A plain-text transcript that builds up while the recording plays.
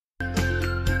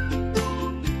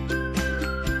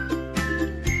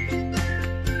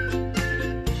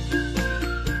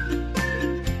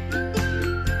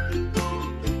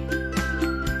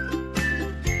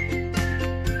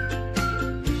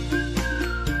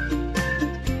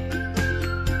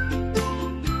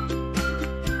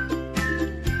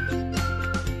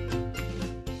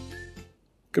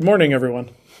Good morning, everyone.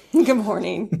 Good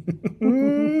morning.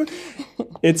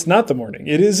 It's not the morning.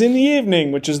 It is in the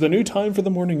evening, which is the new time for the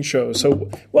morning show. So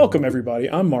welcome, everybody.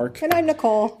 I'm Mark. And I'm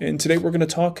Nicole. And today we're going to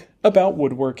talk about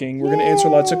woodworking. We're going to answer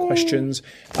lots of questions.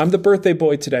 I'm the birthday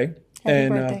boy today. Happy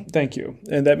birthday. Thank you.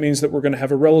 And that means that we're going to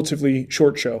have a relatively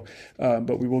short show.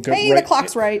 But we will get Hey, the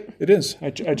clock's right. It is. I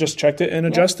just checked it and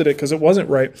adjusted it because it wasn't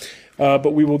right.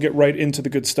 But we will get right into the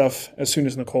good stuff as soon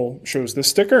as Nicole shows this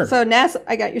sticker. So, Ness,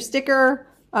 I got your sticker.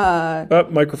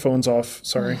 Microphone's off.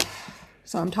 Sorry.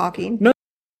 So I'm talking. No.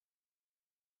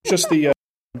 Just the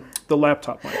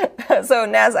laptop mic. So,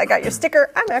 Naz, I got your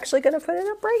sticker. I'm actually going to put it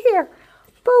up right here.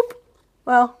 Boop.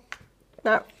 Well,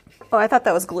 not. Oh, I thought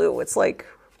that was glue. It's like.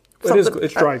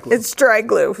 It's dry glue. It's dry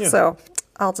glue. Yeah. So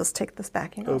I'll just take this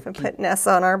backing off and put Ness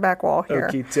on our back wall here.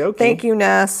 Okie dokie. Thank you,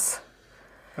 Ness.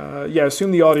 I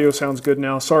assume the audio sounds good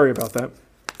now. Sorry about that.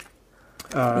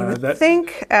 You would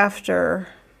think after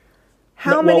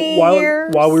how many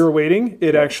years? While we were waiting,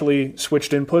 it actually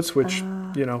switched inputs, which,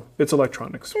 it's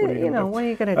electronics. What are you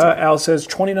going to do? Al says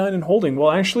 29 and holding. Well,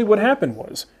 actually, what happened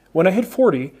was, when I hit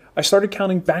 40, I started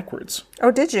counting backwards. Oh,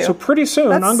 did you? So pretty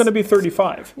soon, I'm going to be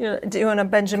 35. You're doing a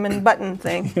Benjamin Button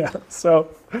thing. Yeah, so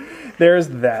there's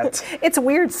that. It's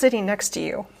weird sitting next to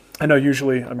you. I know,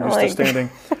 usually I'm used to standing.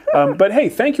 But hey,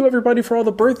 thank you everybody for all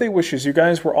the birthday wishes. You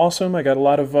guys were awesome. I got a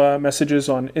lot of messages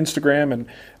on Instagram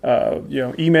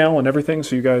and email and everything.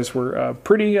 So you guys were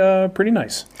pretty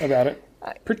nice about it.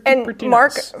 Pretty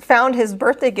Mark nice. found his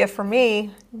birthday gift for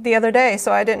me the other day,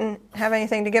 so I didn't have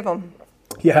anything to give him.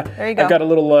 Yeah, there you go. I've got a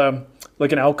little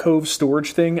like an alcove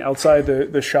storage thing outside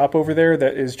the shop over there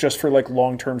that is just for like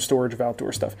long-term storage of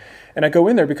outdoor stuff. And I go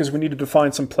in there because we needed to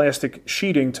find some plastic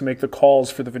sheeting to make the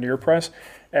calls for the veneer press.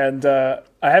 And I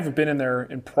haven't been in there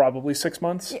in probably 6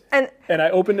 months. And I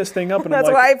opened this thing up and that's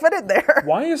I'm like, why I put it there.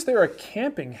 Why is there a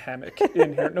camping hammock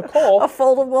in here? Nicole. A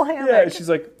foldable hammock. Yeah, she's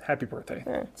like, happy birthday.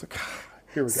 Yeah. It's like,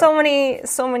 here we go.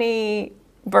 So many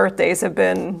birthdays have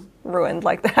been ruined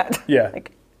like that. Yeah.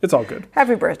 It's all good.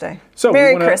 Happy birthday. So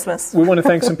Merry Christmas. We want to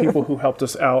thank some people who helped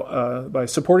us out by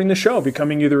supporting the show,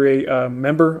 becoming either a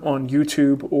member on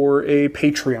YouTube or a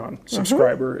Patreon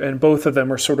subscriber. And both of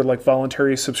them are sort of like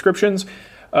voluntary subscriptions.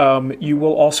 You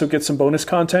will also get some bonus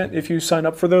content if you sign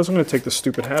up for those. I'm going to take this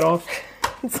stupid hat off.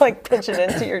 It's like pinching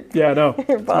into your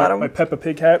your bottom. My Peppa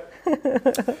Pig hat.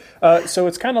 So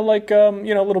it's kind of like a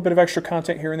little bit of extra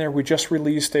content here and there. We just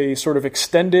released a sort of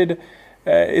extended.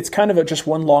 It's kind of just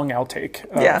one long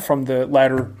outtake from the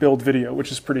ladder build video,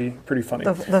 which is pretty funny.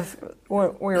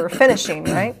 We were finishing,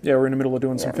 right? Yeah, we're in the middle of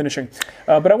doing some finishing.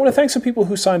 But I want to thank some people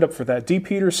who signed up for that. D.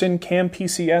 Peterson, Cam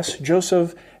PCS,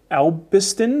 Joseph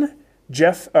Albiston,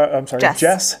 Jess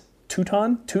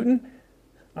Tootin.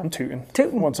 I'm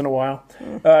tootin' once in a while.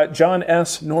 John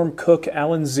S., Norm Cook,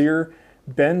 Alan Zier,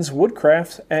 Ben's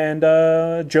Woodcraft, and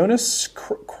Jonas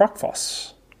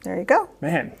Krokfoss. There you go.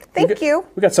 Man. Thank you.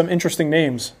 We got some interesting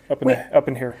names up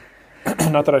in here.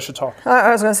 Not that I should talk. I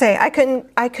was going to say,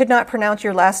 I could not pronounce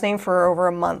your last name for over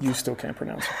a month. You still can't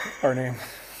pronounce our name.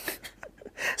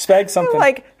 Spag something.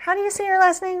 Like, how do you say your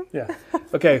last name? Yeah.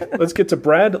 Okay, let's get to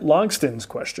Brad Logston's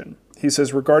question. He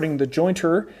says, regarding the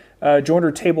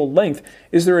jointer table length,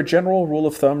 is there a general rule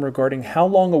of thumb regarding how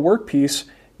long a workpiece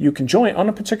you can joint on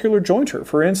a particular jointer?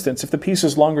 For instance, if the piece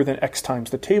is longer than X times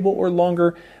the table or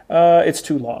longer, it's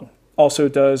too long. Also,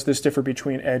 does this differ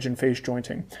between edge and face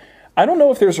jointing? I don't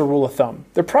know if there's a rule of thumb.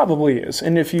 There probably is.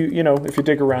 And if you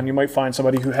dig around, you might find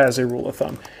somebody who has a rule of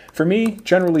thumb. For me,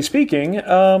 generally speaking,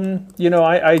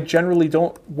 I generally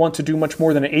don't want to do much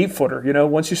more than an 8-footer.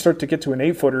 Once you start to get to an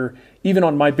 8-footer, even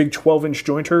on my big 12-inch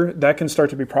jointer, that can start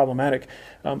to be problematic.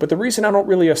 But the reason I don't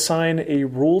really assign a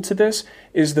rule to this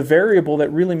is the variable that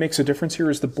really makes a difference here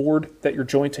is the board that you're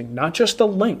jointing, not just the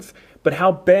length, but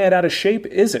how bad out of shape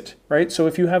is it, right? So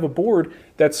if you have a board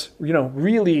that's,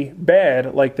 really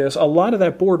bad like this, a lot of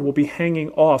that board will be hanging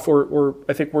off, or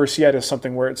I think worse yet is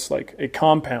something where it's like a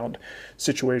compound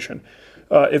situation.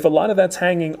 If a lot of that's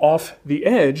hanging off the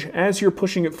edge, as you're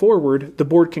pushing it forward, the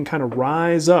board can kind of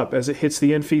rise up as it hits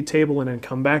the in-feed table and then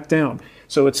come back down.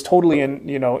 So it's totally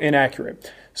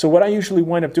inaccurate. So what I usually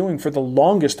wind up doing for the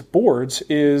longest boards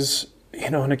is,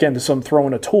 and again, I'm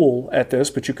throwing a tool at this,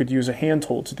 but you could use a hand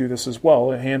tool to do this as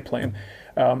well, a hand plane.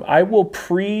 I will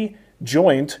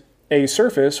pre-joint a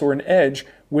surface or an edge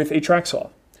with a track saw.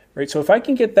 Right, so if I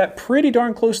can get that pretty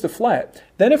darn close to flat,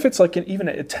 then if it's like even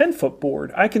a 10-foot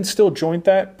board, I can still joint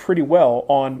that pretty well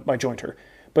on my jointer.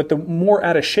 But the more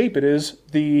out of shape it is,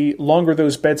 the longer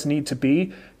those beds need to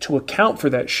be to account for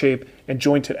that shape and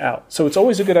joint it out. So it's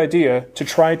always a good idea to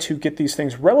try to get these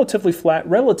things relatively flat,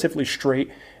 relatively straight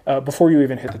before you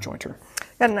even hit the jointer.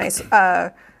 Got a nice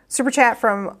Super chat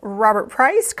from Robert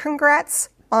Price. Congrats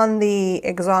on the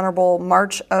exonerable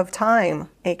March of Time,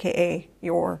 a.k.a.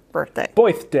 your birthday.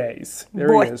 Birthdays.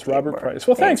 There he is, Robert Price.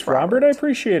 Well, thanks, Robert. I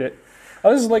appreciate it.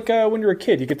 Oh, this is like when you're a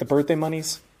kid. You get the birthday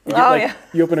monies. You get,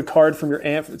 You open a card from your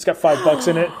aunt. It's got $5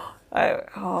 in it.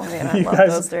 Oh, man, I love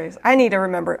those days. I need to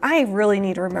remember. I really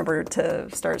need to remember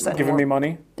to start sending Giving me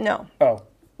money? No. Oh.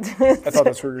 I thought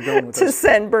that's where you were going with this. To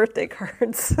send birthday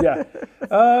cards. Yeah.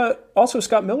 Also,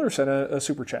 Scott Miller sent a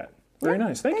super chat. Very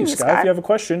nice. Thank you, Scott. If you have a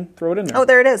question, throw it in there. Oh,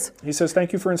 there it is. He says,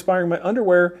 thank you for inspiring my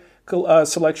underwear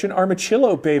selection.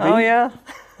 Armachillo, baby. Oh, yeah.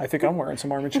 I think I'm wearing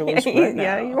some Armachillos right now.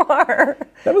 Yeah, you are.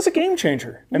 That was a game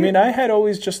changer. I mean, I had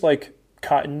always just like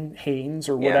cotton Hanes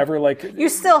or whatever. Like you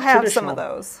still have some of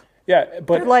those. Yeah,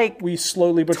 but like we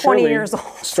slowly but surely years old.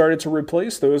 started to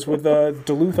replace those with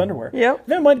Duluth underwear. Yep.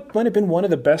 That might have been one of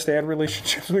the best ad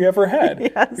relationships we ever had.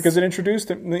 Yes. Because it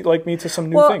introduced me to some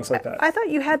new things like that. I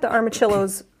thought you had the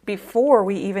Armachillos before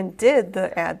we even did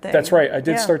the ad thing. That's right. I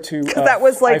did start to... that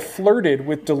was like... I flirted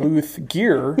with Duluth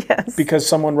gear because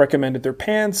someone recommended their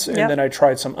pants, and then I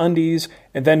tried some undies,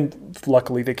 and then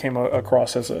luckily they came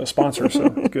across as a sponsor. So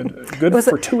good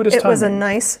fortuitous timing. It was a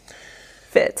nice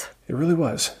fit. It really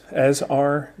was, as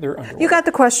are their underwear. You got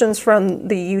the questions from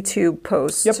the YouTube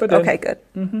post. Yep, I did. Okay, good.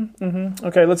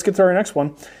 Okay, let's get to our next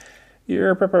one.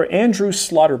 Andrew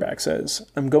Slaughterback says,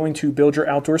 I'm going to build your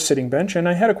outdoor sitting bench, and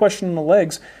I had a question on the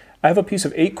legs. I have a piece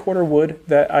of 8-quarter wood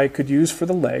that I could use for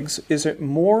the legs. Is it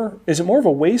more of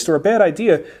a waste or a bad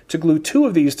idea to glue 2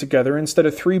 of these together instead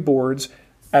of 3 boards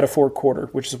at a 4-quarter,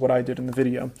 which is what I did in the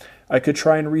video? I could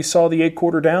try and resaw the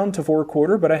 8-quarter down to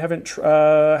 4-quarter, but I haven't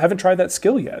tried that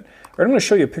skill yet. All right, I'm going to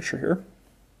show you a picture here.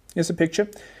 Here's a picture.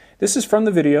 This is from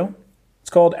the video. It's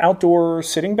called Outdoor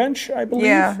Sitting Bench, I believe.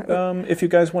 Yeah. If you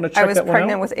guys want to check that one out. I was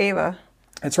pregnant with Ava.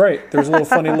 That's right. There's a little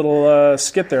funny little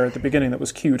skit there at the beginning that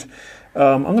was cute.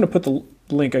 I'm going to put the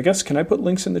link. I guess, can I put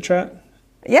links in the chat?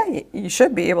 Yeah, you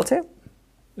should be able to.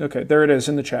 Okay, there it is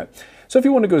in the chat. So if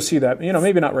you want to go see that,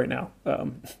 maybe not right now,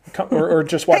 or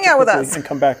just watch Hang out it with quickly us and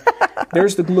come back.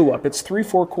 There's the glue up. It's 3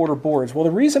 4-quarter boards. Well,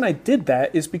 the reason I did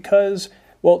that is because,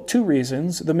 2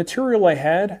 reasons. The material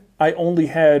I only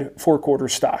had 4-quarter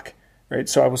stock. Right,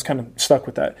 so I was kind of stuck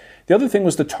with that. The other thing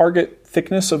was the target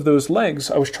thickness of those legs.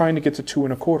 I was trying to get to 2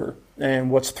 1/4. And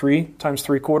what's 3 times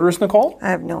 3/4, Nicole?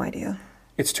 I have no idea.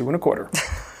 It's 2 1/4.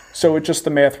 So it just the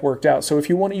math worked out. So if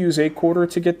you want to use 8-quarter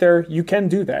to get there, you can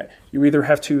do that. You either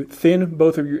have to thin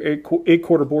both of your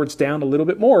 8-quarter boards down a little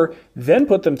bit more, then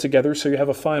put them together so you have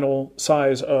a final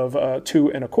size of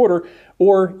 2 1/4,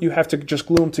 or you have to just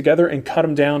glue them together and cut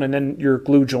them down, and then your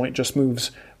glue joint just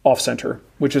moves off center,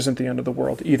 which isn't the end of the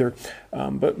world either.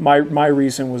 But my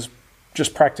reason was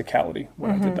just practicality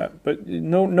when I did that. But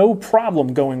no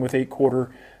problem going with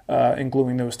 8-quarter and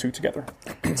gluing those 2 together.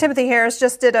 Timothy Harris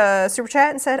just did a super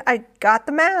chat and said, I got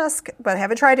the mask, but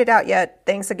haven't tried it out yet.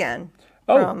 Thanks again.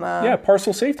 Oh,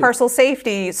 Parcel Safety. Parcel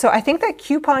Safety. So I think that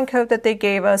coupon code that they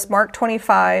gave us,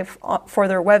 Mark25, for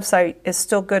their website is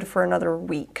still good for another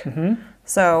week.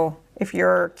 So if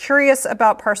you're curious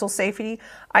about Parcel Safety,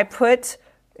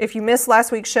 if you missed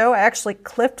last week's show, I actually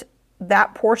clipped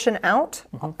that portion out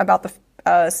about the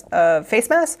face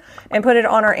mask and put it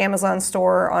on our Amazon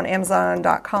store on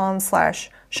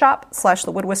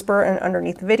amazon.com/shop/The Wood Whisperer, and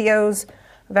underneath the videos,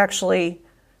 I've actually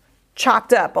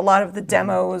chopped up a lot of the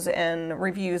demos and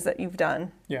reviews that you've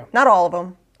done. Yeah. Not all of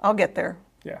them. I'll get there.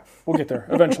 Yeah, we'll get there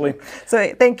eventually.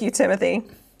 So thank you, Timothy.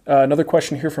 Another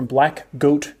question here from Black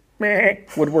Goat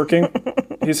Woodworking.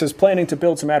 He says, planning to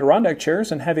build some Adirondack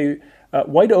chairs and have a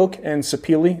white oak and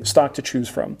sapele stock to choose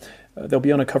from. They'll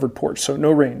be on a covered porch, so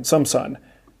no rain, some sun.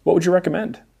 What would you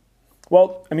recommend?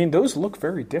 Well, I mean, those look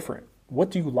very different.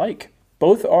 What do you like?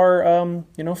 Both are,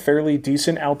 fairly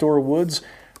decent outdoor woods,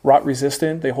 rot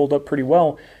resistant. They hold up pretty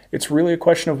well. It's really a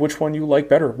question of which one you like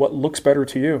better, what looks better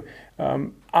to you.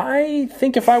 I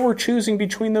think if I were choosing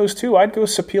between those 2, I'd go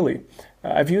sapele.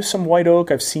 I've used some white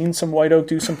oak. I've seen some white oak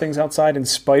do some things outside in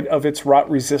spite of its rot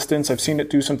resistance. I've seen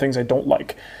it do some things I don't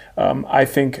like. I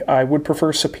think I would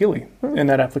prefer sapele in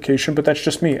that application, but that's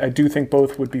just me. I do think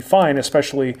both would be fine,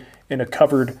 especially in a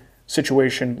covered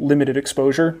situation, limited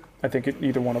exposure. I think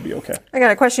either one will be okay. I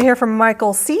got a question here from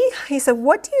Michael C. He said,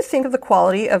 what do you think of the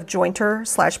quality of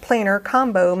jointer/planer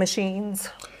combo machines?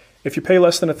 If you pay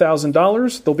less than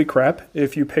 $1,000, they'll be crap.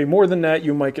 If you pay more than that,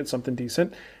 you might get something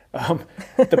decent.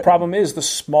 The problem is the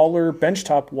smaller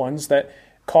benchtop ones that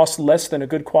cost less than a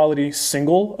good quality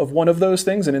single of one of those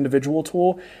things, an individual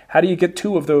tool. How do you get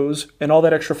 2 of those and all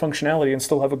that extra functionality and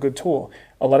still have a good tool?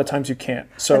 A lot of times you can't.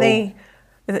 So is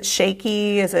Is it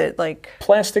shaky? Is it like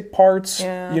plastic parts?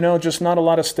 Yeah. You know, just not a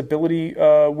lot of stability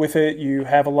with it. You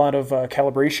have a lot of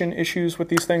calibration issues with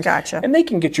these things. Gotcha. And they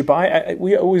can get you by.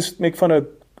 We always make fun of.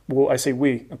 Well, I say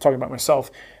we. I'm talking about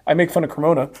myself. I make fun of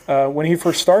Cremona. When he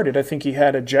first started, I think he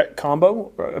had a jet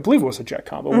combo. I believe it was a jet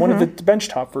combo, one of the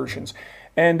benchtop versions.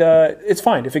 And it's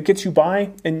fine. If it gets you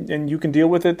by and you can deal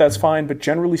with it, that's fine. But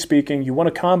generally speaking, you want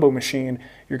a combo machine,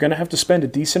 you're going to have to spend a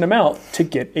decent amount to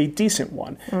get a decent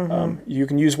one. You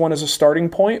can use one as a starting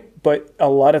point, but a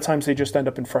lot of times they just end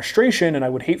up in frustration, and I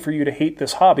would hate for you to hate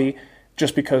this hobby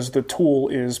just because the tool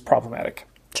is problematic.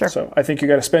 Sure. So I think you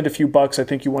got to spend a few bucks. I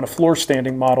think you want a floor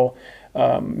standing model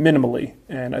minimally,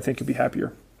 and I think you'd be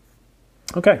happier.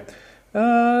 Okay.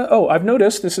 I've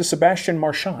noticed, this is Sebastian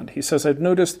Marchand. He says, I've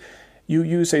noticed you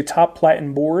use a top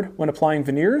platen board when applying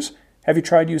veneers. Have you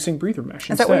tried using breather mesh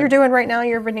instead? Is that what you're doing right now?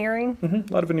 You're veneering?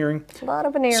 A lot of veneering. A lot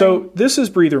of veneering. So this is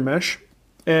breather mesh,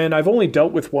 and I've only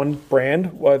dealt with one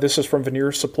brand. This is from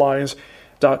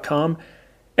veneersupplies.com,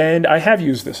 and I have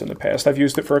used this in the past. I've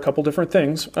used it for a couple different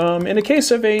things. In the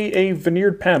case of a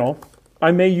veneered panel,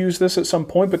 I may use this at some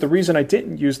point, but the reason I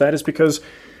didn't use that is because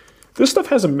this stuff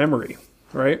has a memory,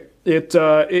 right? It's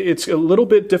a little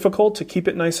bit difficult to keep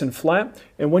it nice and flat,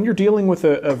 and when you're dealing with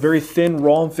a very thin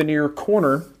raw veneer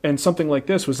corner, and something like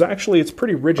this it's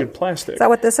pretty rigid plastic. Is that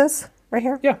what this is right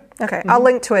here? Yeah. Okay, I'll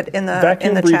link to it in the Vacuum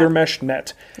in the breather chat. mesh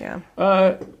net.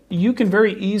 Yeah. You can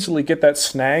very easily get that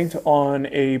snagged on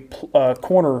a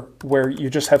corner where you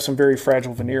just have some very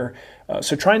fragile veneer.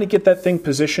 So trying to get that thing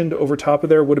positioned over top of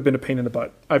there would have been a pain in the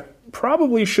butt. I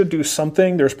probably should do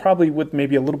something. There's probably with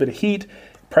maybe a little bit of heat,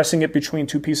 pressing it between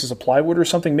two pieces of plywood or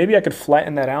something. Maybe I could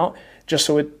flatten that out just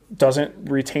so it doesn't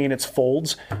retain its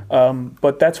folds.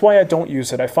 But that's why I don't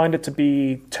use it. I find it to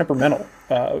be temperamental,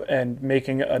 and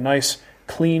making a nice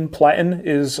clean platen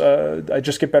is, I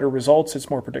just get better results. It's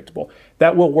more predictable.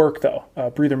 That will work though.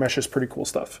 Breather mesh is pretty cool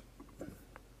stuff.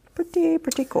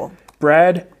 Pretty cool.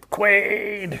 Brad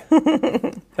Quaid.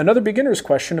 Another beginner's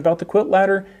question about the quilt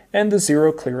ladder and the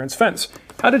zero clearance fence.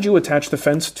 How did you attach the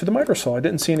fence to the miter saw? I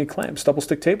didn't see any clamps. Double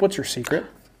stick tape? What's your secret?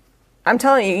 I'm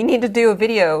telling you, you need to do a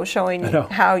video showing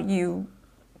how you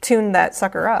tune that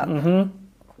sucker up. In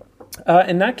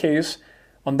that case,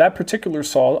 on that particular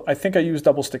saw, I think I used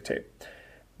double stick tape.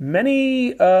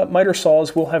 Many miter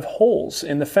saws will have holes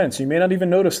in the fence. You may not even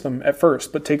notice them at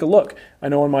first, but take a look. I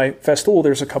know on my Festool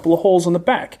there's a couple of holes on the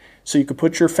back. So you could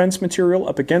put your fence material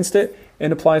up against it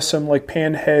and apply some like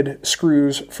pan head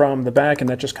screws from the back, and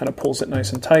that just kind of pulls it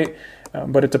nice and tight.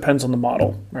 But it depends on the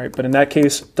model, right? But in that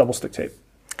case, double stick tape.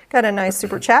 Got a nice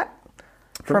super chat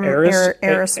from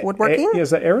Eris Woodworking.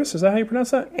 Is that Eris? Is that how you pronounce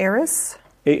that? Eris.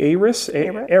 Eris?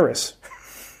 Eris.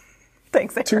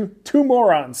 Thanks, Aaron. Two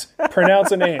morons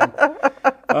pronounce a name.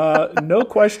 No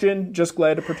question, just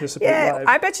glad to participate live.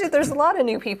 I bet you there's a lot of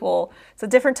new people. It's a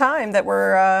different time that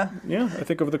we're... I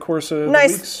think over the course of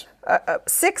nice,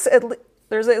 weeks.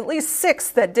 There's at least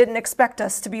 6 that didn't expect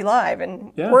us to be live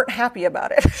and weren't happy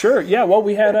about it. Sure, yeah. Well,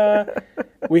 we had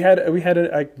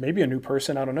maybe a new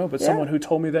person, I don't know, but someone who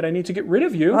told me that I need to get rid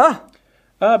of you.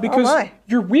 Because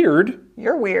you're weird.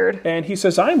 You're weird. And he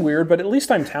says, I'm weird, but at least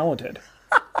I'm talented.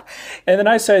 And then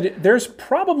I said, there's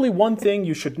probably one thing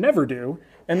you should never do,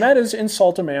 and that is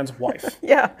insult a man's wife.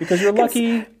 Yeah. Because you're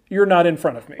lucky you're not in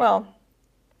front of me. Well,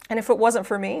 and if it wasn't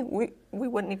for me, we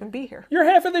wouldn't even be here. You're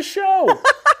half of the show.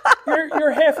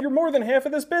 You're more than half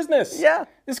of this business. Yeah.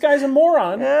 This guy's a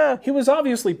moron. Yeah. He was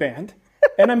obviously banned.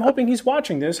 And I'm hoping he's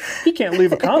watching this. He can't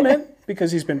leave a comment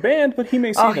because he's been banned, but he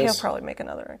may see this. He'll probably make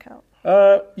another account.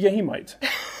 Yeah, he might.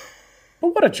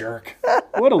 But what a jerk.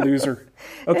 What a loser.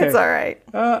 Okay. It's all right.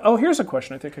 Here's a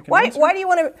question I think I can answer. Why do you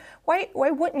want to? Why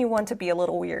wouldn't you want to be a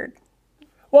little weird?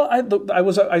 Well,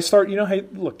 I start, hey,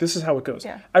 look, this is how it goes.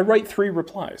 Yeah. I write 3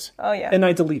 replies. Oh, yeah. And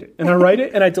I delete it. And I write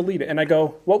it and I delete it. And I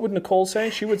go, what would Nicole say?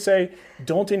 She would say,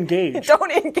 don't engage.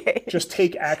 Don't engage. Just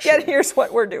take action. Yet here's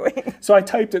what we're doing. So I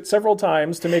typed it several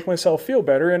times to make myself feel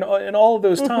better. And in all of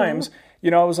those times,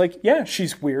 I was like, yeah,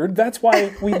 she's weird. That's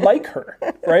why we like her,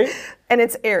 right? And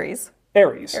it's Aries.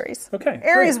 Aries. Okay.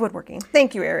 Aries great. Woodworking.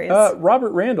 Thank you, Aries.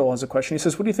 Robert Randall has a question. He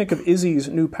says, what do you think of Izzy's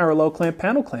new parallel clamp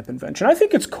panel clamp invention? I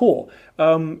think it's cool.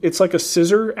 It's like a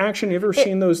scissor action. You ever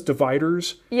seen those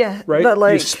dividers? Yeah. Right?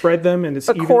 You spread them and it's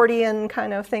accordion even.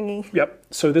 Kind of thingy. Yep.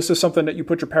 So this is something that you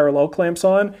put your parallel clamps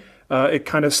on. It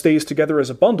kind of stays together as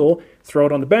a bundle. Throw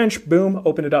it on the bench. Boom.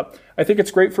 Open it up. I think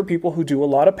it's great for people who do a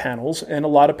lot of panels and a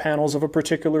lot of panels of a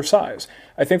particular size.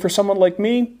 I think for someone like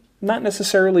me, not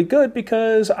necessarily good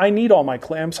because I need all my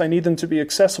clamps. I need them to be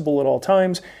accessible at all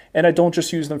times, and I don't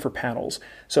just use them for panels.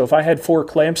 So if I had 4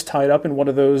 clamps tied up in one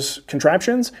of those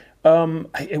contraptions,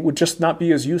 it would just not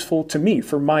be as useful to me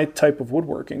for my type of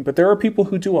woodworking. But there are people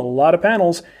who do a lot of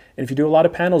panels, and if you do a lot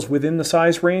of panels within the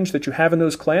size range that you have in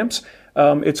those clamps,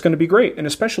 it's going to be great. And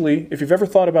especially if you've ever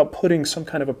thought about putting some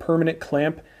kind of a permanent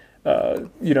clamp,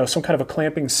 some kind of a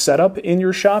clamping setup in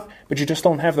your shop, but you just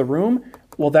don't have the room,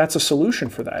 well, that's a solution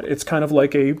for that. It's kind of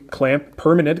like a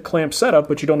permanent clamp setup,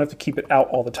 but you don't have to keep it out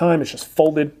all the time. It's just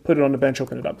folded, put it on the bench,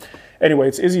 open it up. Anyway,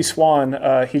 it's Izzy Swan.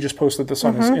 He just posted this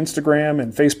on his Instagram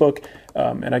and Facebook,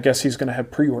 and I guess he's going to have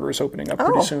pre-orders opening up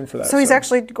pretty soon for that. So he's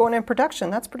actually going in production.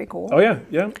 That's pretty cool. Oh, yeah,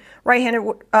 yeah.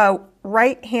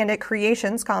 Right-handed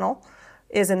Creations, Connell,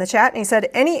 is in the chat, and he said,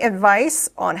 any advice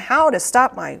on how to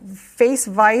stop my face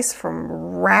vise from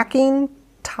racking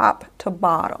top to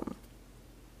bottom?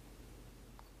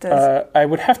 I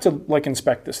would have to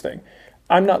inspect this thing.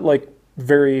 I'm not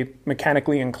very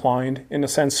mechanically inclined in a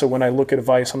sense, so when I look at a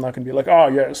vise, I'm not going to be like, oh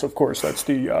yes, of course, that's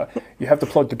the you have to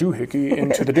plug the doohickey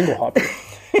into the dingle hopper.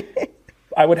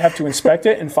 I would have to inspect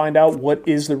it and find out what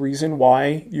is the reason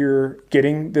why you're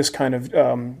getting this kind of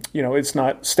it's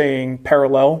not staying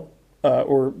parallel,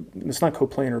 or it's not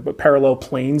coplanar, but parallel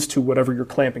planes to whatever you're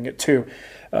clamping it to.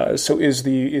 So is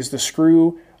the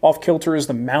screw off kilter? Is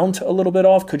the mount a little bit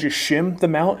off? Could you shim the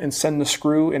mount and send the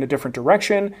screw in a different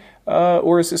direction?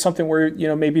 Or is it something where,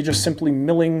 maybe just simply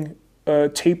milling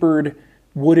tapered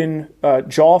wooden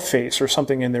jaw face or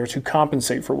something in there to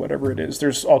compensate for whatever it is?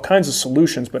 There's all kinds of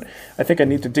solutions, but I think I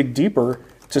need to dig deeper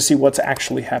to see what's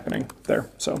actually happening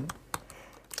there. So,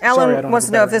 Alan wants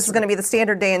to know if this is going to be the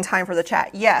standard day and time for the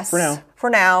chat. Yes. For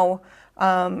now.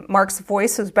 Mark's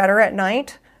voice is better at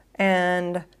night.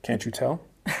 And can't you tell?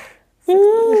 How's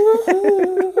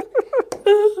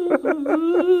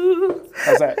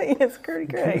that? It's pretty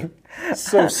great.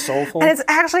 So soulful. And it's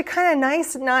actually kind of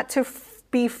nice not to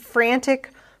be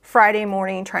frantic Friday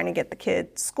morning trying to get the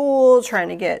kid to school, trying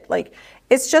to get,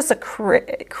 it's just a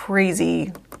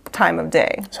crazy time of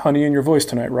day. It's honey in your voice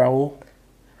tonight, Raul.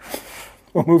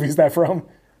 What movie is that from?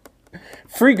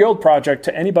 Free Guild Project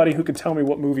to anybody who can tell me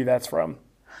what movie that's from.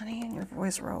 Honey in your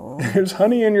voice, Raul. There's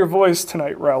honey in your voice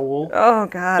tonight, Raul. Oh,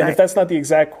 God. And if that's not the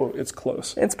exact quote, it's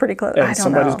close. It's pretty close. And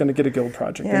somebody's going to get a Guild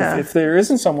Project. Yeah. And if there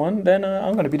isn't someone, then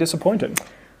I'm going to be disappointed.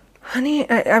 Honey,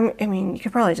 I mean, you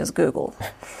could probably just Google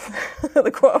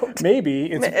the quote.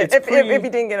 Maybe. It's if you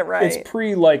didn't get it right. It's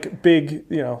big,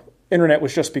 internet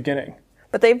was just beginning.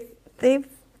 But they've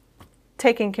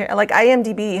taken care,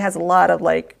 IMDb has a lot of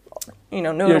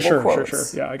notable quotes. Sure.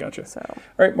 Yeah, I got you. So. All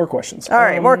right, more questions. All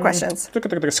right, more questions.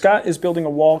 Scott is building a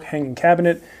wall hanging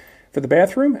cabinet for the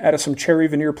bathroom out of some cherry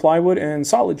veneer plywood and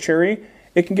solid cherry.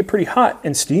 It can get pretty hot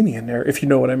and steamy in there, if you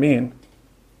know what I mean.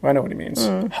 I know what he means.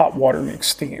 Hot water makes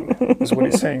steam, is what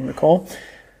he's saying, Nicole.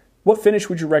 What finish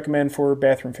would you recommend for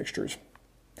bathroom fixtures?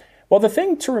 Well, the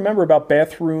thing to remember about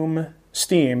bathroom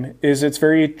steam is it's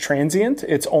very transient.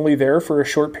 It's only there for a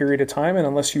short period of time, and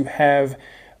unless you have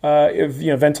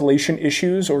ventilation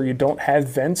issues or you don't have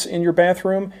vents in your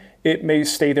bathroom, it may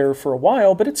stay there for a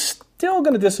while, but it's still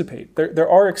going to dissipate. There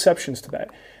are exceptions to that.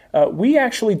 We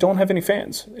actually don't have any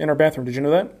fans in our bathroom. Did you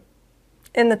know that?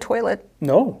 In the toilet?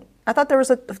 No. I thought there was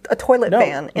a toilet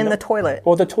fan in the toilet.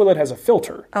 Well, the toilet has a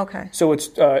filter. Okay. So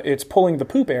it's pulling the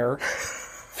poop air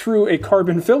through a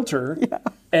carbon filter. Yeah.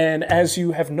 And as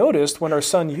you have noticed, when our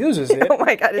son uses it, oh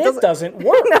my God, it doesn't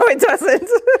work. No, it doesn't.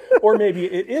 Or maybe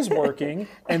it is working,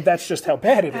 and that's just how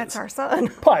bad it is. That's our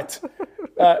son. But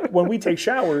when we take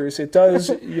showers, it does,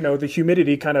 the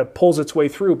humidity kind of pulls its way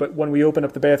through. But when we open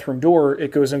up the bathroom door,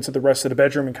 it goes into the rest of the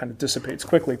bedroom and kind of dissipates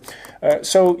quickly.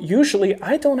 So usually,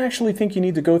 I don't actually think you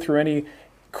need to go through any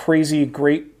crazy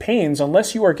great pains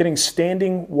unless you are getting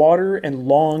standing water and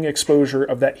long exposure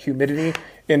of that humidity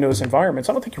in those environments.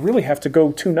 I don't think you really have to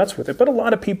go too nuts with it, but a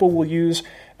lot of people will use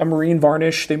a marine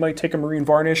varnish. They might take a marine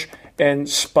varnish and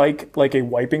spike a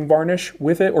wiping varnish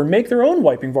with it, or make their own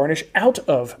wiping varnish out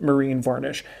of marine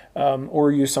varnish,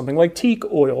 or use something like teak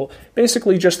oil.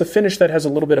 Basically just a finish that has a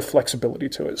little bit of flexibility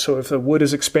to it. So if the wood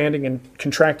is expanding and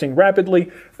contracting rapidly,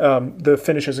 the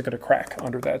finish isn't going to crack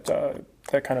under that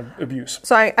kind of abuse.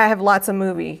 So I have lots of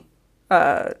movie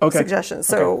suggestions.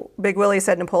 So Big Willie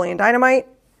said Napoleon Dynamite.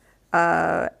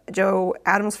 Joe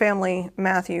Adams Family,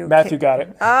 Matthew got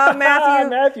it.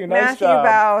 Matthew, nice job.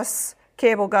 Bouse,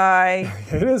 Cable Guy.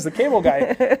 It is the Cable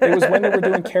Guy. It was when they were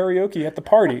doing karaoke at the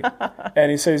party, and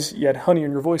he says, "You had honey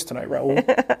in your voice tonight, Raul."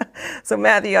 So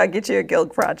Matthew, I'll get you a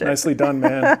Guild Project. Nicely done,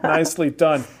 man. Nicely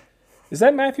done. Is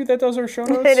that Matthew that does our show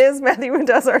notes? It is Matthew who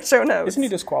does our show notes. Isn't he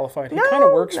disqualified? He kind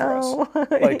of works for us,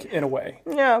 like, in a way.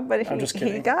 Yeah, but I'm just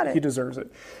kidding. He got it. He deserves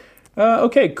it.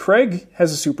 Okay, Craig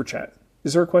has a super chat.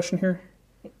 Is there a question here?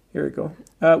 Here we go.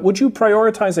 Would you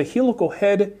prioritize a helical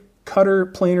head cutter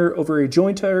planer over a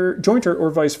jointer or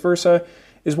vice versa?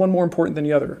 Is one more important than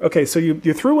the other? Okay, so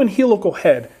you threw in helical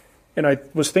head, and I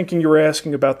was thinking you were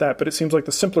asking about that, but it seems like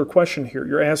the simpler question here.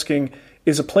 You're asking,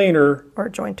 is a planer or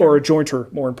a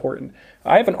jointer more important?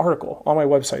 I have an article on my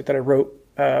website that I wrote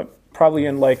probably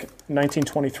in like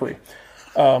 1923.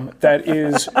 That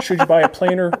is, should you buy a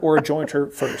planer or a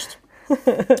jointer first?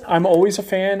 I'm always a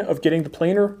fan of getting the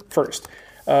planer first.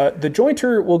 The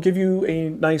jointer will give you a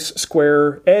nice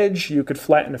square edge. You could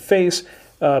flatten a face,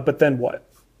 but then what?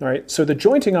 All right. So the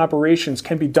jointing operations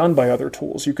can be done by other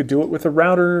tools. You could do it with a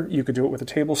router. You could do it with a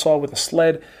table saw, with a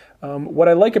sled. What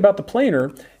I like about the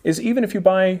planer is even if you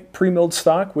buy pre-milled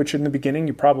stock, which in the beginning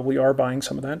you probably are buying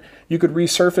some of that, you could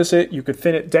resurface it, you could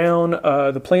thin it down.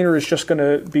 The planer is just going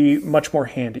to be much more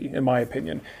handy, in my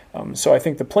opinion. So I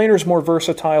think the planer is more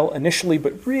versatile initially,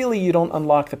 but really you don't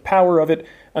unlock the power of it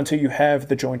until you have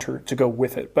the jointer to go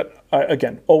with it. But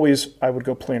again, always I would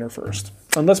go planer first,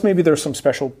 unless maybe there's some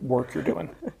special work you're doing.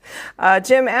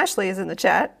 Jim Ashley is in the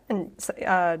chat and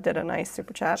did a nice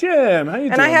super chat. Jim, how you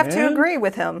doing, And I have man? to agree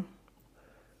with him.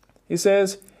 He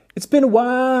says, it's been a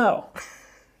while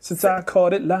since I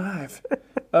caught it live.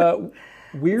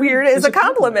 Weird is a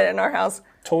compliment in our house.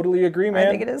 Totally agree, man.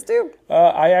 I think it is too.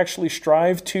 I actually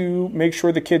strive to make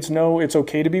sure the kids know it's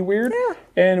okay to be weird. Yeah.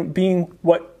 And being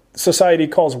what society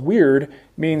calls weird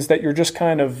means that you're just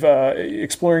kind of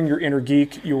exploring your inner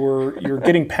geek. You're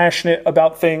getting passionate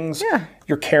about things. Yeah.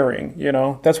 You're caring,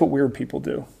 That's what weird people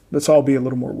do. Let's all be a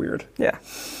little more weird. Yeah.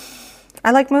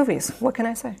 I like movies. What can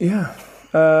I say? Yeah.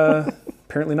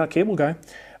 Apparently not cable guy.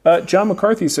 John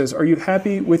McCarthy says, are you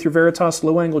happy with your Veritas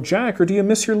low-angle jack, or do you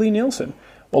miss your Lee Nielsen?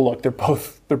 Well, look, they're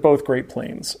both great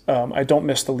planes. I don't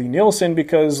miss the Lee Nielsen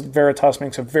because Veritas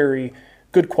makes a very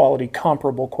good quality,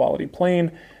 comparable quality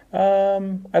plane.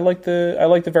 I like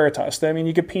the Veritas. I mean,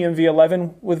 you get PMV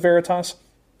 11 with Veritas.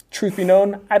 Truth be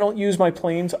known, I don't use my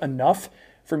planes enough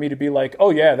for me to be like, oh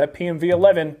yeah, that PMV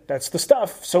 11, that's the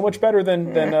stuff. So much better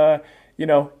than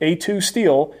A2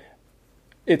 steel.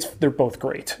 They're both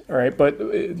great, all right? But,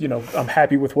 I'm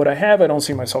happy with what I have. I don't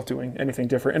see myself doing anything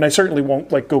different. And I certainly won't,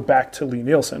 go back to Lee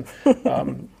Nielsen,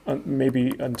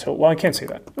 maybe until, well, I can't say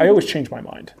that. I always change my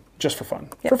mind, just for fun,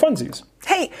 for funsies.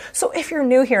 Hey, so if you're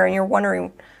new here and you're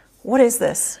wondering, what is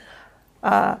this?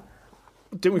 Didn't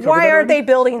we cover Why that aren't already? they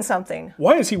building something?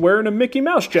 Why is he wearing a Mickey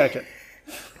Mouse jacket?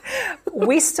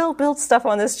 We still build stuff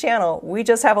on this channel. We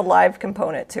just have a live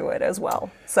component to it as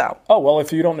well. So. Oh, well,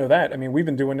 if you don't know that, I mean, we've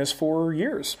been doing this for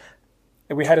years.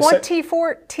 And we had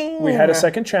 2014. We had a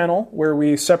second channel where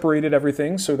we separated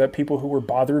everything so that people who were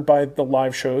bothered by the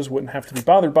live shows wouldn't have to be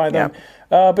bothered by them.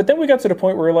 Yeah. But then we got to the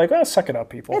point where we're like, oh, suck it up,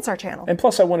 people. It's our channel. And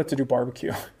plus, I wanted to do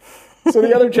barbecue. So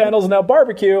the other channel is now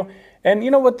barbecue. And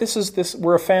you know what?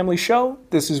 We're a family show.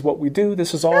 This is what we do.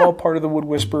 This is all part of the Wood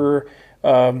Whisperer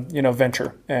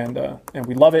venture, and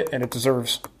we love it, and it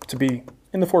deserves to be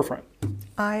in the forefront.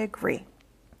 I agree.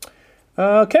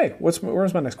 Okay, where's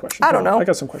my next question? I don't know. I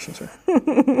got some questions here.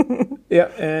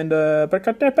 Yeah, and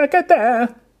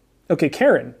okay,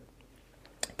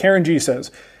 Karen G says,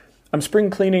 I'm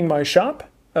spring cleaning my shop.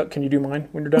 Can you do mine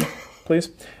when you're done, please?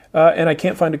 And I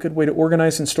can't find a good way to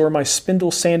organize and store my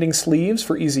spindle sanding sleeves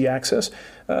for easy access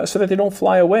so that they don't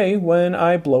fly away when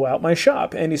I blow out my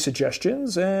shop. Any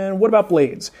suggestions? And what about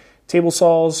blades? Table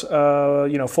saws,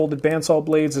 folded bandsaw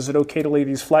blades. Is it okay to lay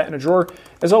these flat in a drawer?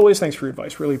 As always, thanks for your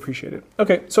advice. Really appreciate it.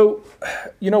 Okay, so,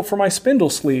 for my spindle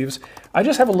sleeves, I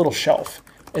just have a little shelf,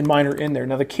 and mine are in there.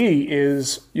 Now, the key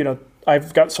is,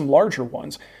 I've got some larger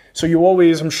ones. So you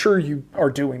always, I'm sure you are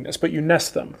doing this, but you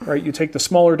nest them, right? You take the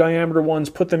smaller diameter ones,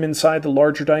 put them inside the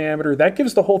larger diameter. That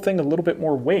gives the whole thing a little bit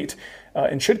more weight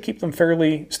and should keep them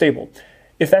fairly stable.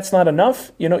 If that's not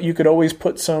enough, you could always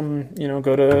put some,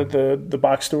 go to the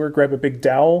box store, grab a big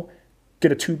dowel,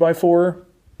 get a 2x4,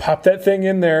 pop that thing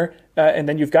in there, and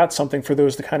then you've got something for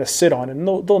those to kind of sit on. And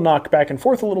they'll knock back and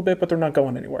forth a little bit, but they're not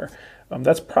going anywhere.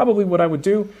 That's probably what I would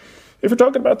do. If you're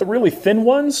talking about the really thin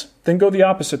ones, then go the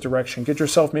opposite direction. Get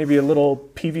yourself maybe a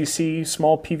little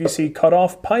small PVC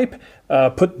cutoff pipe.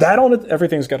 Put that on it.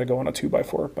 Everything's got to go on a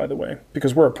 2x4, by the way,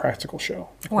 because we're a practical show.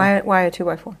 Why a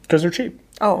 2x4? Because they're cheap.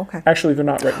 Oh, okay. Actually, they're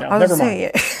not right now. Never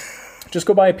mind. Just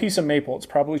go buy a piece of maple. It's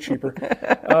probably cheaper.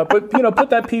 But put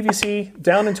that PVC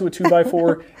down into a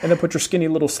 2x4 and then put your skinny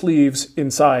little sleeves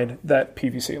inside that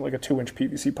PVC, like a 2-inch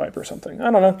PVC pipe or something.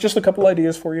 I don't know. Just a couple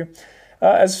ideas for you.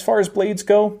 As far as blades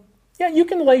go, Yeah, you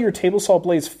can lay your table saw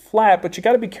blades flat, but you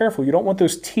got to be careful. You don't want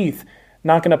those teeth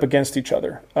knocking up against each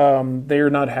other. They are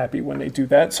not happy when they do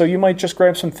that. So you might just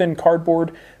grab some thin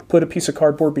cardboard, put a piece of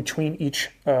cardboard between each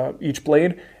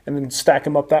blade, and then stack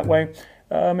them up that way.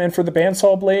 And for the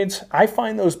bandsaw blades, I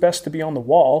find those best to be on the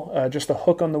wall, just a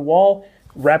hook on the wall,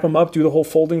 wrap them up, do the whole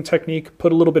folding technique,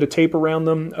 put a little bit of tape around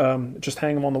them, just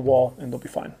hang them on the wall, and they'll be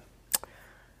fine.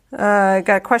 I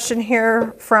got a question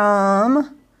here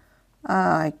from,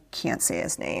 I can't say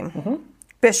his name,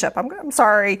 Bishop. I'm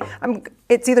sorry.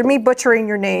 It's either me butchering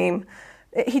your name.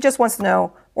 He just wants to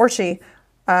know, or she,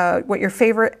 what your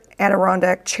favorite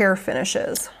Adirondack chair finish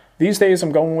is. These days,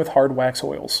 I'm going with hard wax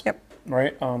oils. Yep.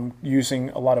 Right? Using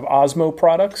a lot of Osmo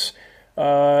products.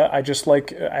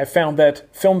 I found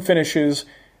that film finishes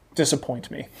disappoint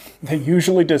me. They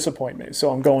usually disappoint me. So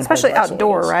I'm going especially hard wax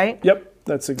outdoor, oils. right? Yep.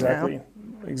 That's exactly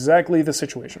the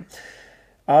situation.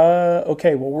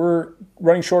 Okay, well, we're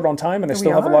running short on time, and I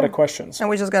still have a lot of questions. And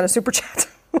we just got a super chat.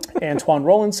 Antoine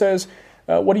Rowland says,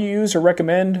 what do you use or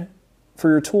recommend for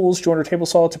your tools, joiner table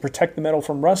saw, to protect the metal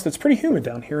from rust? It's pretty humid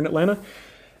down here in Atlanta.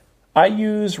 I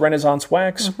use Renaissance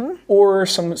wax, or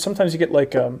sometimes you get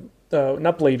like,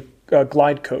 not blade,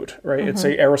 glide coat, right? It's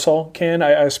a aerosol can.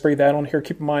 I spray that on here.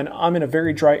 Keep in mind, I'm in a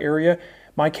very dry area.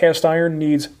 My cast iron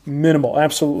needs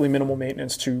absolutely minimal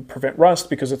maintenance to prevent rust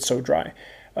because it's so dry.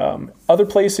 Other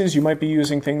places, you might be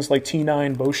using things like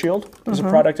T9 Bow Shield is a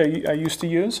product I used to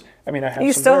use. I mean, I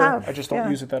have some there. I just don't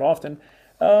use it that often.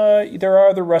 There are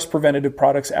other rust preventative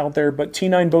products out there, but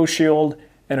T9 Bow Shield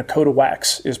and a coat of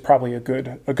wax is probably a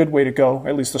good way to go,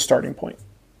 at least the starting point.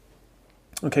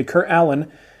 Okay, Kurt Allen.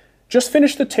 Just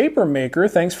finished the taper maker.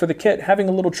 Thanks for the kit. Having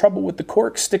a little trouble with the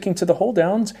cork sticking to the hold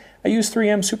downs. I use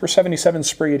 3M Super 77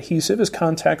 spray adhesive as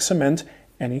contact cement.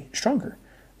 Any stronger?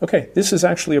 Okay, this is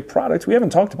actually a product. We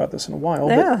haven't talked about this in a while,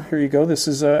 but here you go. This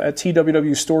is at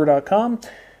twwstore.com.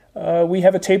 We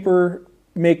have a taper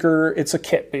maker. It's a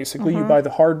kit, basically. You buy the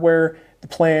hardware, the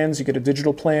plans, you get a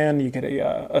digital plan, you get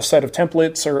a set of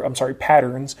templates,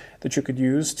 patterns that you could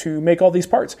use to make all these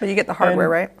parts. But you get the hardware,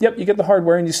 right? Yep, you get the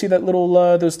hardware, and you see that little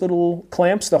those little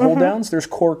clamps, the hold downs, there's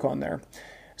cork on there.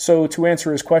 So to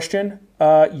answer his question,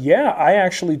 I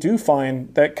actually do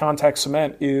find that contact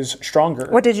cement is stronger.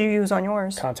 What did you use on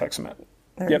yours? Contact cement.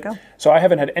 There you go. So I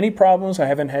haven't had any problems. I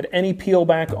haven't had any peel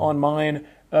back on mine.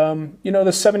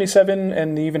 The 77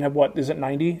 and they even have,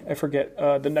 90? I forget,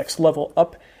 the next level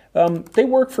up. They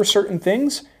work for certain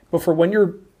things, but for when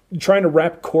you're trying to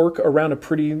wrap cork around a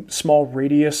pretty small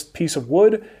radius piece of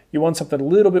wood, you want something a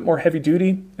little bit more heavy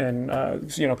duty, and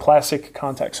classic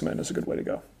contact cement is a good way to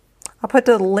go. I'll put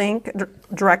the link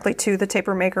directly to the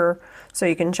taper maker so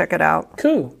you can check it out.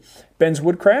 Cool. Ben's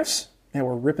Woodcrafts. Yeah,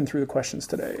 we're ripping through the questions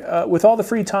today. With all the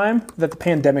free time that the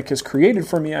pandemic has created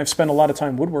for me, I've spent a lot of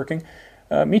time woodworking.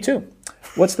 Me too.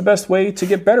 What's the best way to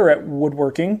get better at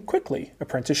woodworking quickly?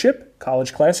 Apprenticeship?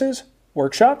 College classes?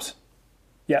 Workshops?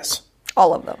 Yes.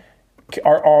 All of them.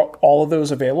 Are all of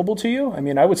those available to you? I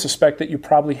mean, I would suspect that you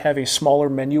probably have a smaller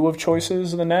menu of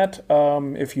choices than that.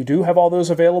 If you do have all those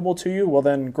available to you, well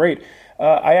then great.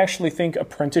 I actually think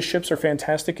apprenticeships are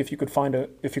fantastic if you could find one,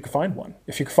 if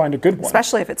you could find a good one.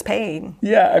 Especially if it's paid.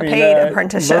 Yeah, paid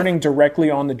apprenticeship. Learning directly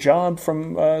on the job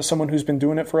from someone who's been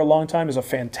doing it for a long time is a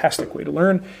fantastic way to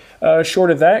learn.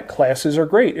 Short of that, classes are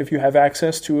great. If you have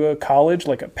access to a college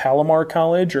like a Palomar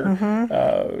College or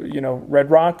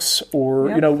Red Rocks, or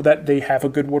that they have a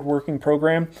good woodworking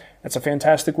program, that's a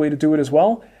fantastic way to do it as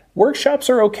well. Workshops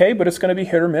are okay, but it's going to be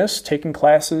hit or miss. Taking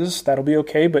classes, that'll be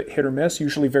okay, but hit or miss,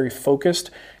 usually very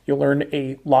focused. You'll learn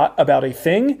a lot about a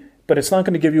thing, but it's not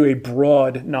going to give you a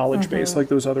broad knowledge base like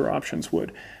those other options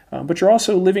would. But you're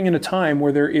also living in a time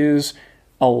where there is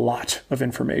a lot of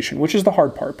information, which is the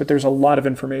hard part, but there's a lot of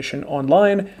information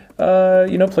online.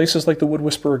 Places like the Wood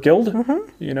Whisperer Guild.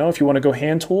 If you want to go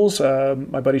hand tools,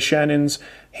 my buddy Shannon's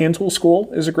hand tool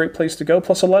school is a great place to go,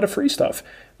 plus a lot of free stuff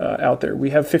out there.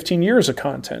 We have 15 years of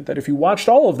content that if you watched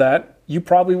all of that, you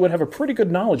probably would have a pretty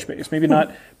good knowledge base. Maybe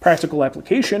not practical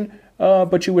application,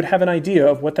 but you would have an idea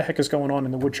of what the heck is going on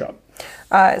in the wood shop.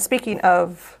 Speaking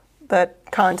of the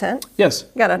content. Yes.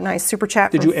 Got a nice super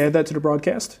chat. Did you add that to the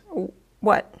broadcast?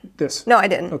 What? This. No, I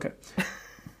didn't. Okay.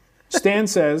 Stan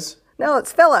says... No,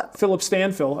 it's Philip. Philip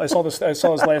Stanfill. I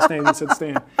saw his last name and said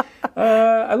Stan.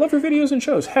 I love your videos and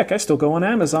shows. Heck, I still go on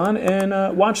Amazon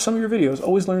and watch some of your videos.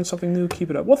 Always learn something new.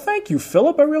 Keep it up. Well, thank you,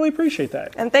 Philip. I really appreciate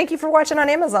that. And thank you for watching on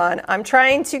Amazon. I'm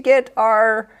trying to get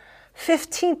our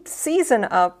 15th season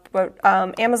up, but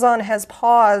Amazon has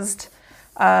paused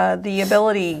the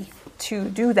ability to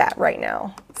do that right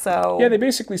now. So yeah, they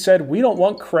basically said, we don't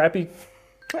want crappy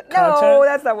No,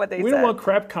 that's not what they said. We don't want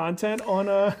crap content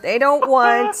on They don't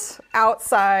want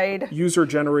outside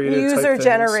user-generated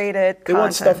content. They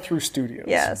want stuff through studios.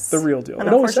 Yes. The real deal. And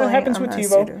It always unfortunately, happens I'm with not a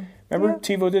TiVo. student. Remember,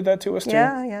 TiVo did that to us too?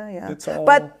 Yeah. It's all...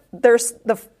 But there's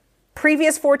the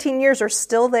previous 14 years are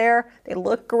still there. They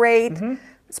look great.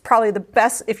 It's probably the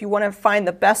best, if you want to find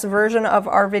the best version of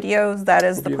our videos, that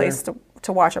is the place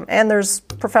to watch them. And there's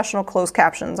professional closed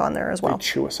captions on there as well. They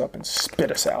chew us up and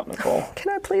spit us out, Nicole.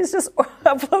 Can I please just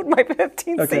upload my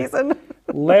 15th season?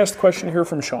 Last question here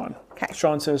from Sean. Okay.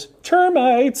 Sean says,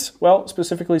 termites. Well,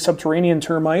 specifically subterranean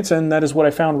termites, and that is what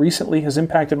I found recently has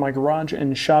impacted my garage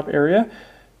and shop area.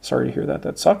 Sorry to hear that.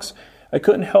 That sucks. I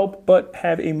couldn't help but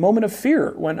have a moment of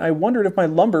fear when I wondered if my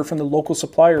lumber from the local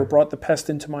supplier brought the pest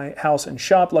into my house and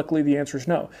shop. Luckily, the answer is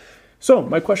no. So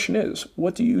my question is,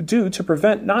 what do you do to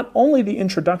prevent not only the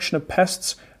introduction of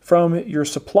pests from your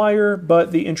supplier,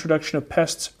 but the introduction of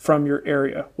pests from your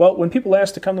area? Well, when people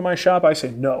ask to come to my shop, I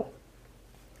say no.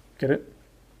 Get it?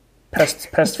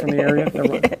 Pests from the area? Never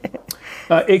mind.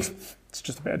 It's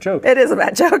just a bad joke. It is a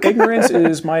bad joke. Ignorance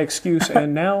is my excuse,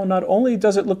 and now not only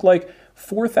does it look like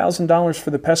 $4,000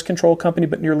 for the pest control company,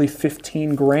 but nearly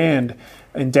 $15,000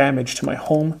 in damage to my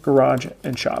home, garage,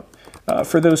 and shop.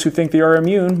 For those who think they are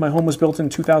immune, my home was built in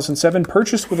 2007,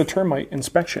 purchased with a termite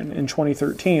inspection in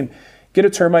 2013. Get a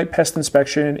termite pest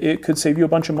inspection. It could save you a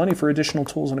bunch of money for additional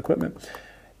tools and equipment.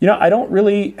 You know, I don't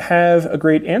really have a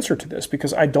great answer to this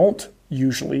because I don't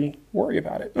usually worry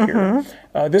about it here.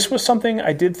 This was something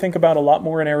I did think about a lot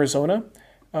more in Arizona.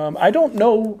 I don't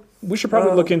know. We should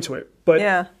probably look into it.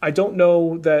 But I don't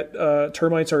know that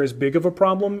termites are as big of a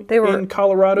problem in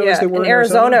Colorado as they were in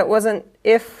Arizona. It wasn't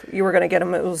if you were going to get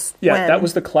them, it was when. That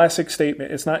was the classic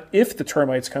statement. It's not if the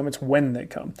termites come, it's when they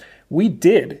come. We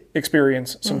did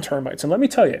experience some termites. And let me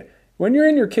tell you, when you're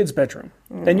in your kid's bedroom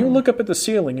and you look up at the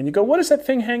ceiling and you go, what is that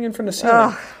thing hanging from the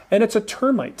ceiling? And it's a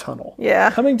termite tunnel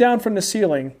coming down from the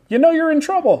ceiling. You know you're in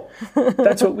trouble.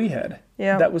 That's what we had.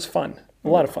 That was fun. A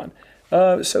lot of fun.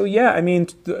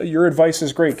 Your advice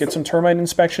is great. Get some termite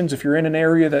inspections if you're in an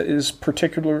area that is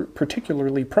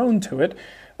particularly prone to it.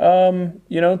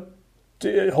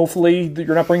 Hopefully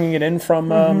you're not bringing it in from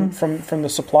the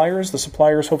suppliers. The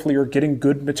suppliers hopefully are getting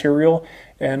good material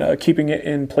and keeping it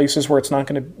in places where it's not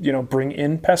going to bring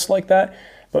in pests like that.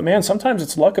 But man, sometimes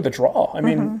it's luck of the draw. I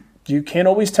mean, you can't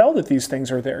always tell that these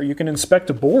things are there. You can inspect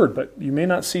a board, but you may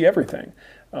not see everything.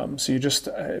 So you just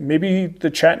maybe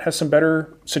the chat has some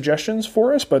better suggestions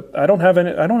for us, but I don't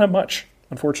have much,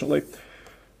 unfortunately.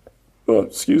 Oh,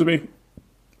 excuse me.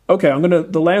 Okay,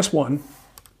 the last one.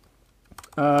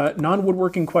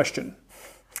 Non-woodworking question.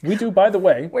 We do, by the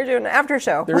way. We're doing an after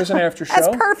show. There is an after show.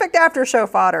 That's perfect after show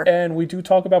fodder. And we do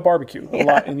talk about barbecue a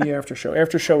lot in the after show.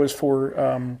 After show is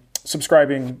for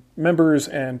subscribing members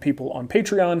and people on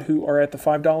Patreon who are at the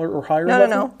 $5 or higher level.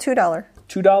 No, $2.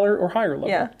 $2 or higher level.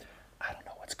 Yeah. I don't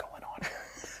know what's going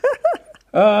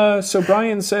on. So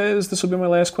Brian says, this will be my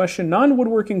last question.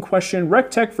 Non-woodworking question.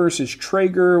 RecTech versus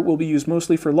Traeger will be used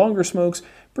mostly for longer smokes,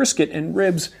 brisket, and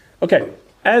ribs. Okay.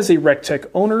 As a RecTech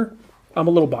owner, I'm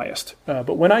a little biased.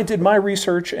 But when I did my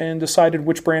research and decided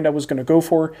which brand I was going to go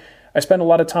for, I spent a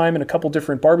lot of time in a couple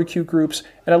different barbecue groups,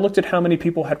 and I looked at how many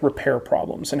people had repair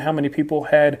problems and how many people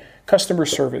had customer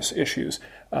service issues.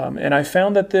 And I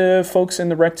found that the folks in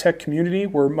the RecTech community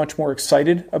were much more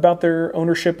excited about their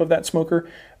ownership of that smoker.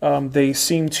 They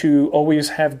seem to always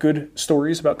have good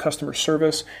stories about customer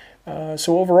service.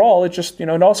 So overall, it just,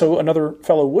 and also another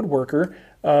fellow woodworker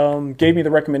gave me the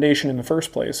recommendation in the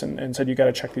first place and said, you got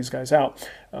to check these guys out.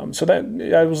 So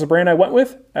that was the brand I went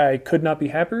with. I could not be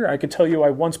happier. I could tell you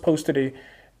I once posted a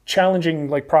challenging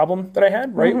problem that I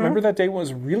had, right? Remember that day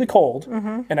was really cold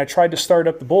and I tried to start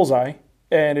up the Bullseye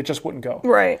and it just wouldn't go.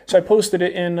 Right. So I posted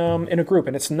it in a group,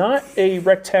 and it's not a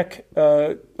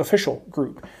RecTech official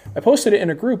group. I posted it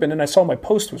in a group and then I saw my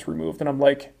post was removed and I'm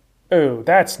like, oh,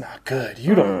 that's not good.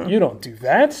 You don't do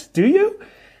that, do you?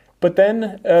 But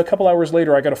then a couple hours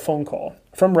later, I got a phone call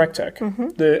from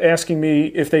RecTech asking me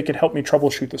if they could help me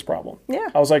troubleshoot this problem. Yeah.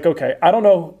 I was like, okay, I don't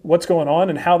know what's going on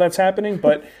and how that's happening,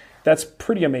 but that's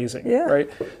pretty amazing, right?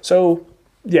 So,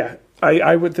 yeah,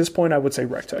 I would, at this point, I would say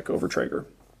RecTech over Traeger.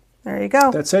 There you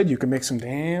go. That said, you can make some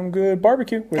damn good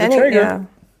barbecue with a Traeger. Yeah.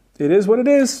 It is what it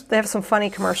is. They have some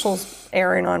funny commercials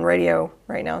airing on radio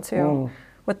right now, too.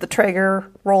 With the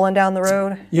Traeger rolling down the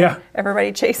road. Yeah.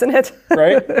 Everybody chasing it.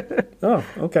 Right? Oh,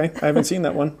 okay. I haven't seen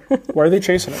that one. Why are they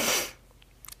chasing it?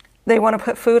 They want to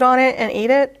put food on it and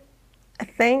eat it. I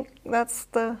think that's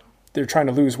the... They're trying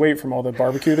to lose weight from all the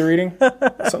barbecue they're eating?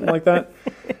 Something like that?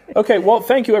 Okay, well,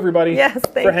 thank you, everybody,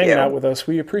 for hanging out with us.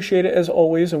 We appreciate it, as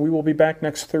always, and we will be back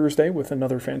next Thursday with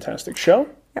another fantastic show.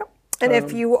 Yep. And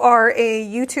if you are a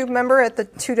YouTube member at the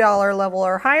 $2 level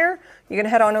or higher, you can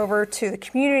head on over to the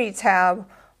community tab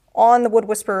on the Wood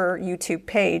Whisperer YouTube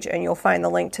page, and you'll find the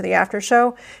link to the after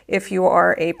show. If you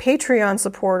are a Patreon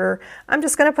supporter, I'm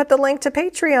just going to put the link to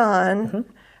Patreon,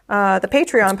 the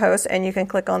Patreon post, and you can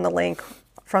click on the link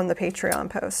from the Patreon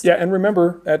post. Yeah, and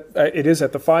remember, it is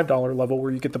at the $5 level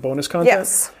where you get the bonus content.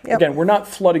 Yes. Yep. Again, we're not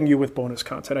flooding you with bonus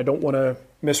content. I don't want to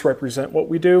misrepresent what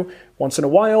we do. Once in a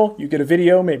while, you get a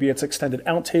video. Maybe it's extended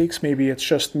outtakes. Maybe it's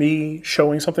just me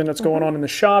showing something that's going on in the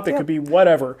shop. It could be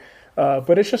whatever.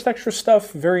 But it's just extra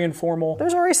stuff, very informal.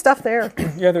 There's already stuff there.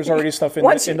 Yeah, there's already stuff in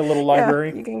the little library.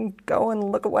 Yeah, you can go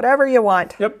and look at whatever you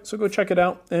want. Yep, so go check it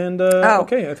out. And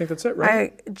okay, I think that's it,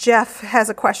 right? Jeff has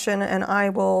a question, and I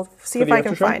will see if I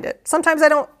can find it. Sometimes I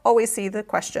don't always see the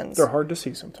questions. They're hard to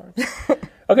see sometimes.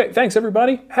 Okay, thanks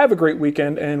everybody. Have a great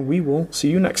weekend, and we will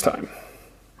see you next time.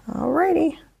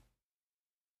 Alrighty.